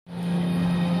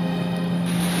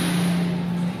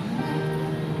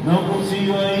Não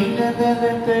consigo ainda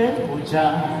entender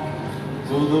já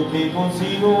tudo que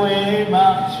consigo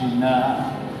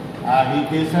imaginar, a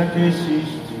riqueza que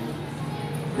existe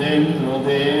dentro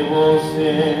de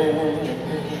você.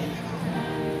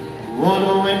 O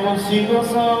ouro eu consigo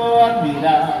só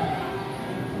admirar,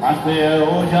 mas te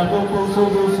olhando o pulso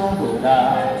do som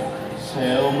dourado,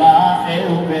 seu mar é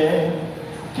o bem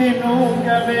que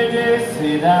nunca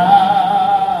envelhecerá.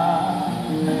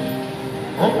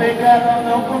 O pecado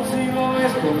não consigo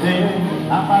esconder,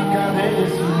 a marca de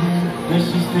Jesus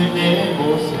existe em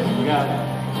você.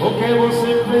 O que você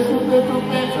fez dentro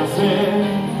de fazer,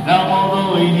 não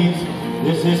mudou o início,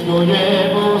 Deus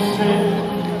escolher você.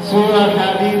 Sua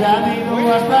caridade não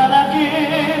basta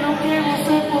naquilo que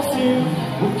você possui,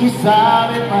 o que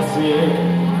sabe fazer.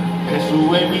 Isso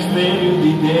é mistério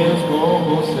de Deus com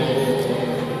você.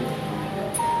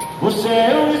 Você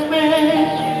é o espelho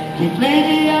que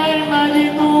brilha a imagem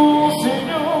do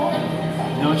Senhor.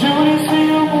 Não jure se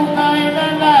o mundo ainda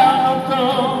não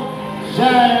notou.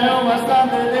 Já é o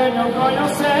bastante de não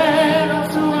conhecer a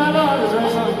sua glória.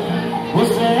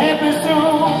 Você é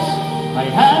precioso,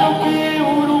 mais raro que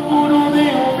ouro puro de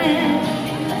ouvir.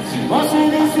 Se você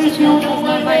desistiu, não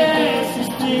vai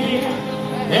existir.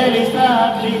 Ele está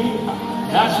aqui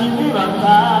pra te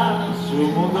levantar, se o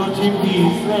mundo te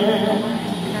quiser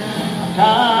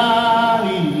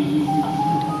cair.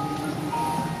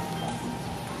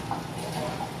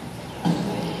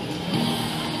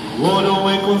 O ouro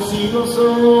eu consigo só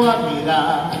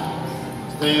admirar,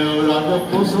 seu lado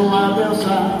posso a Deus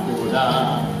adorar.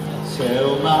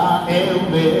 Seu mar é o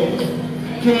bem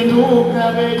que nunca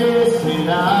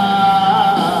envelhecerá.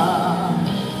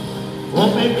 O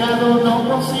pecado não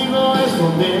consigo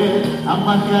esconder, a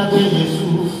marca de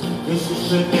Jesus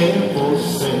existe em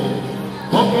você.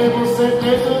 O que você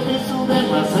fez, eu fiz de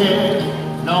fazer,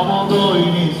 não mudou o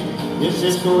início, Deus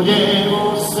escolher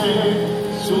você.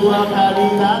 Sua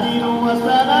caridade não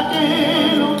basta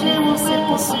naquilo que você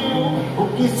possui, o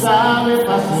que sabe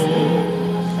fazer.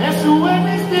 Isso é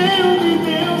mistério de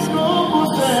Deus com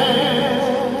você.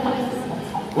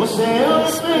 Você é o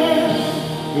espelho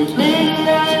que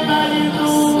brilha a imagem do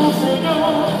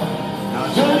Senhor. Não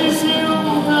jure se o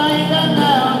mundo ainda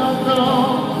não notou.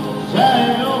 Já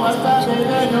é o bastante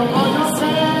de não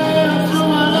conhecer a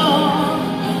sua dor.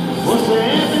 Você é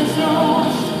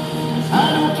precioso,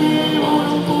 raro que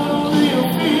ouro puro de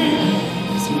ouvir.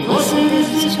 Se você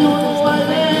desistiu, não vai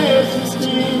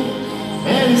desistir.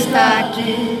 Ele está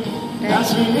aqui pra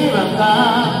te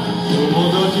levantar, se o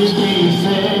mundo te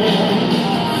quiser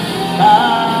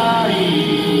cair.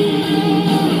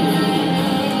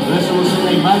 Por isso você é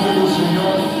a imagem do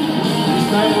Senhor,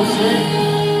 está em você,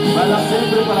 vai dar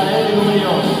sempre para Ele o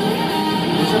melhor.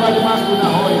 Você vai de mais que uma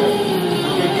joia,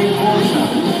 porque tem força,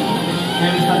 que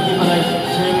Ele está aqui para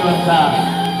se levantar.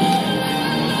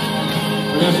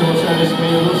 Por isso você é o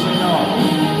espelho do Senhor.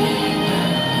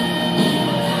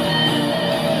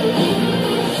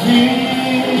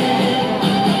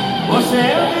 Você é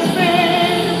o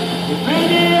espelho que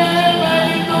brilha a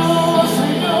imagem do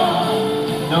Senhor.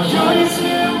 Não jure se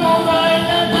o mundo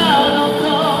ainda não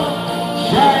notou.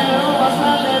 Já é o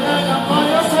bastante de não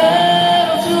conhecer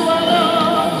o seu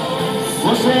valor.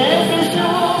 Você é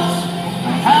precioso,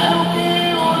 mais raro que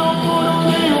ouro puro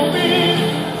de ouvir.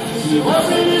 Se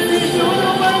você desistiu,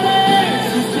 não vai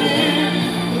desistir.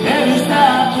 Ele está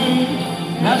aqui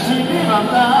pra te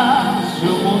levantar, se o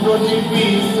mundo te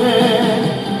fizer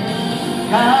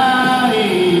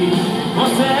cair.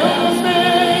 Você é o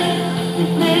espelho que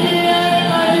brilha a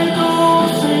imagem do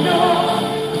Senhor.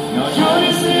 Não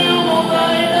jure se o mundo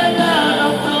ainda não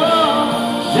notou.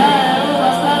 Já é o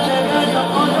bastante grande a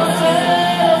conhecer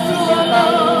a sua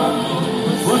valor.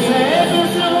 Você é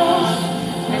precioso,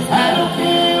 mais raro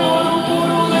que ouro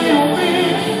puro de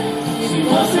ouvir. Se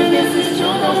você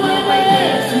desistiu, não vai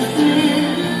desistir.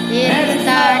 Ele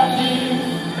está aqui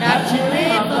pra te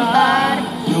levantar,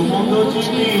 se o mundo te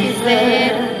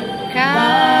quiser cair.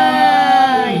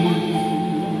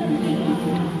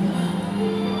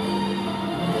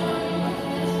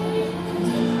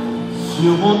 Se o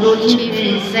mundo te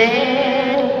quiser